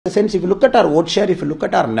In the sense, if you look at our vote share, if you look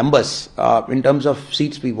at our numbers in terms of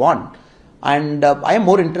seats we won, and I am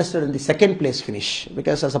more interested in the second place finish,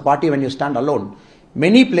 because as a party, when you stand alone,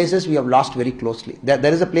 many places we have lost very closely.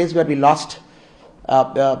 There is a place where we lost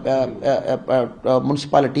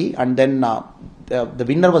municipality, and then the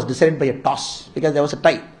winner was decided by a toss because there was a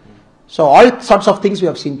tie. So all sorts of things we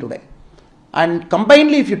have seen today. And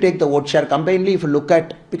combinedly, if you take the vote share, combinedly, if you look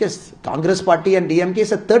at, because Congress party and DMK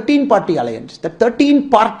is a 13-party alliance, the 13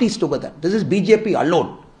 parties together. This is BJP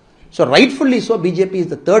alone. So rightfully so, BJP is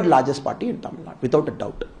the third largest party in Tamil Nadu, without a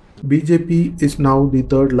doubt. BJP is now the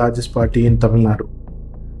third largest party in Tamil Nadu,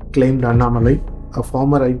 claimed Annamalai, a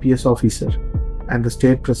former IPS officer and the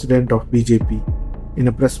state president of BJP, in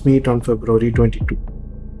a press meet on February 22.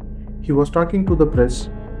 He was talking to the press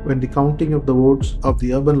when the counting of the votes of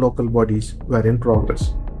the urban local bodies were in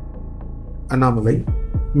progress. Annamalai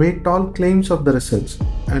made tall claims of the results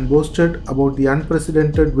and boasted about the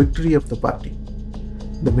unprecedented victory of the party.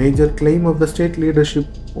 The major claim of the state leadership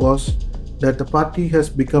was that the party has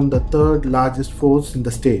become the third largest force in the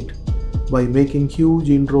state by making huge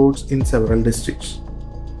inroads in several districts.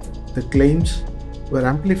 The claims were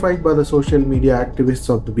amplified by the social media activists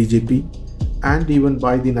of the BJP and even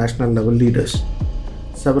by the national level leaders.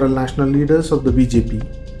 Several national leaders of the BJP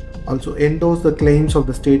also endorsed the claims of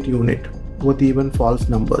the state unit with even false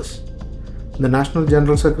numbers. The National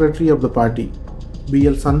General Secretary of the party,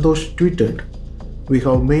 B.L. Santosh, tweeted, "We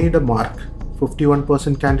have made a mark,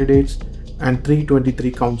 51% candidates and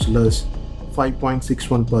 323 councillors,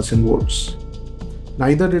 5.61% votes."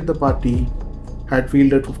 Neither did the party had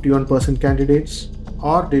fielded 51% candidates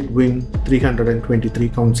or did win 323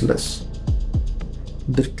 councillors.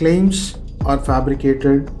 The claims are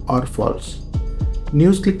fabricated or false.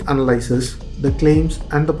 Newsclick analyzes the claims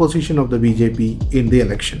and the position of the BJP in the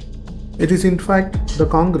election. It is in fact the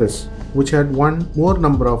Congress which had won more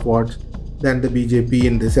number of votes than the BJP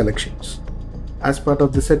in these elections. As part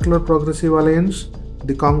of the Secular Progressive Alliance,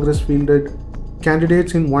 the Congress fielded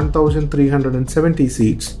candidates in 1,370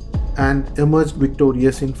 seats and emerged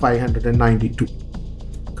victorious in 592.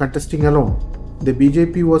 Contesting alone, the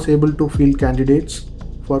BJP was able to field candidates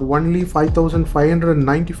for only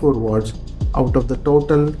 5,594 wards out of the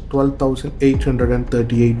total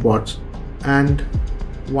 12,838 wards and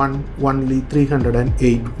won only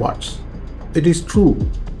 308 wards. It is true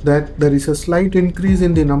that there is a slight increase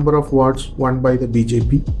in the number of wards won by the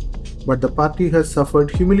BJP, but the party has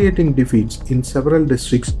suffered humiliating defeats in several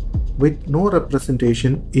districts with no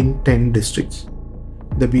representation in 10 districts.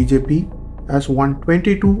 The BJP has won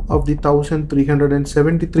 22 of the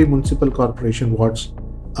 1,373 municipal corporation wards,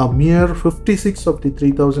 a mere 56 of the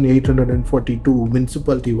 3,842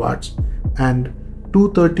 municipality wards, and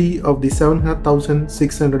 230 of the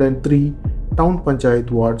 7,603 town panchayat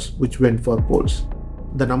wards which went for polls.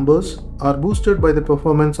 The numbers are boosted by the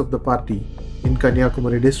performance of the party in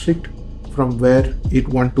Kanyakumari district, from where it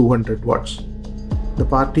won 200 wards. The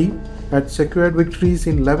party had secured victories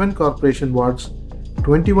in 11 corporation wards,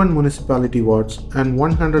 21 municipality wards and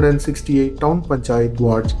 168 town panchayat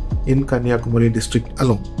wards in Kanyakumari district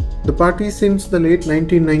alone. The party since the late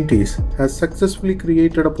 1990s has successfully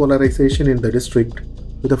created a polarization in the district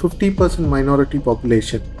with a 50% minority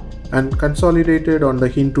population and consolidated on the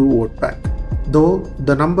Hindu vote bank. Though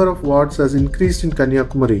the number of wards has increased in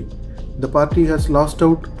Kanyakumari, the party has lost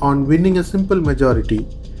out on winning a simple majority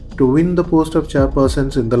to win the post of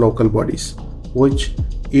chairpersons in the local bodies, which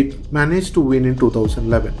it managed to win in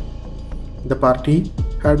 2011. The party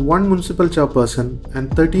had one municipal chairperson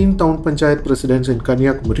and 13 town panchayat presidents in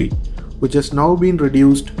Kanyakumari, which has now been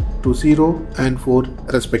reduced to 0 and 4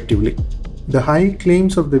 respectively. The high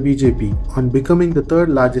claims of the BJP on becoming the third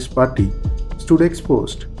largest party stood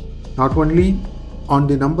exposed not only on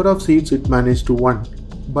the number of seats it managed to win,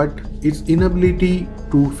 but its inability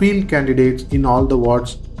to field candidates in all the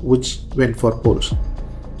wards which went for polls.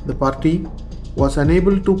 The party was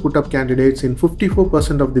unable to put up candidates in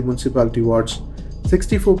 54% of the municipality wards,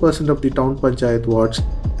 64% of the town panchayat wards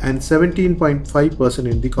and 17.5%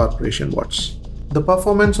 in the corporation wards. The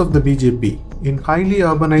performance of the BJP in highly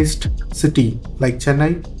urbanized city like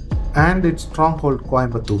Chennai and its stronghold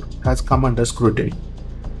Coimbatore has come under scrutiny.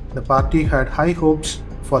 The party had high hopes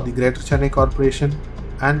for the Greater Chennai Corporation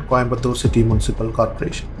and Coimbatore City Municipal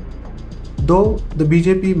Corporation. Though the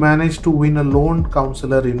BJP managed to win a lone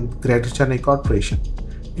councillor in Greater Chennai Corporation,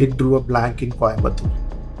 it drew a blank in Coimbatore.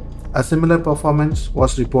 A similar performance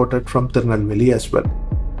was reported from Tirunelveli as well.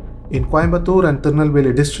 In Coimbatore and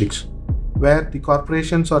Tirunelveli districts, where the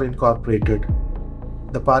corporations are incorporated,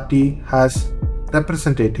 the party has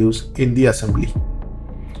representatives in the assembly.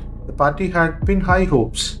 The party had pinned high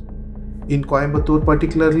hopes in Coimbatore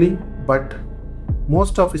particularly, but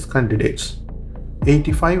most of its candidates,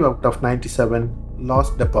 85 out of 97,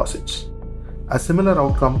 lost deposits. A similar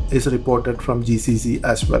outcome is reported from GCC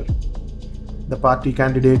as well. The party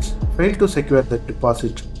candidates failed to secure the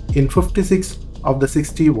deposit in 56 of the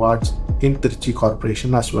 60 wards in Trichy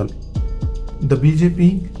Corporation as well. The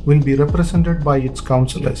BJP will be represented by its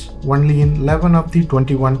councillors only in 11 of the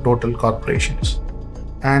 21 total corporations,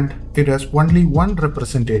 and it has only one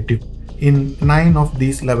representative in 9 of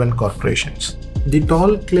these 11 corporations. The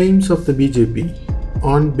tall claims of the BJP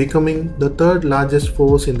on becoming the third largest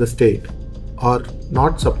force in the state are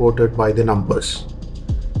not supported by the numbers.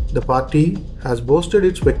 The party has boasted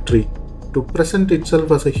its victory to present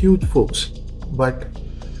itself as a huge force, but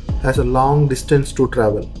has a long distance to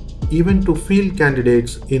travel, even to field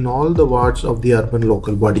candidates in all the wards of the urban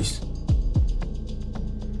local bodies.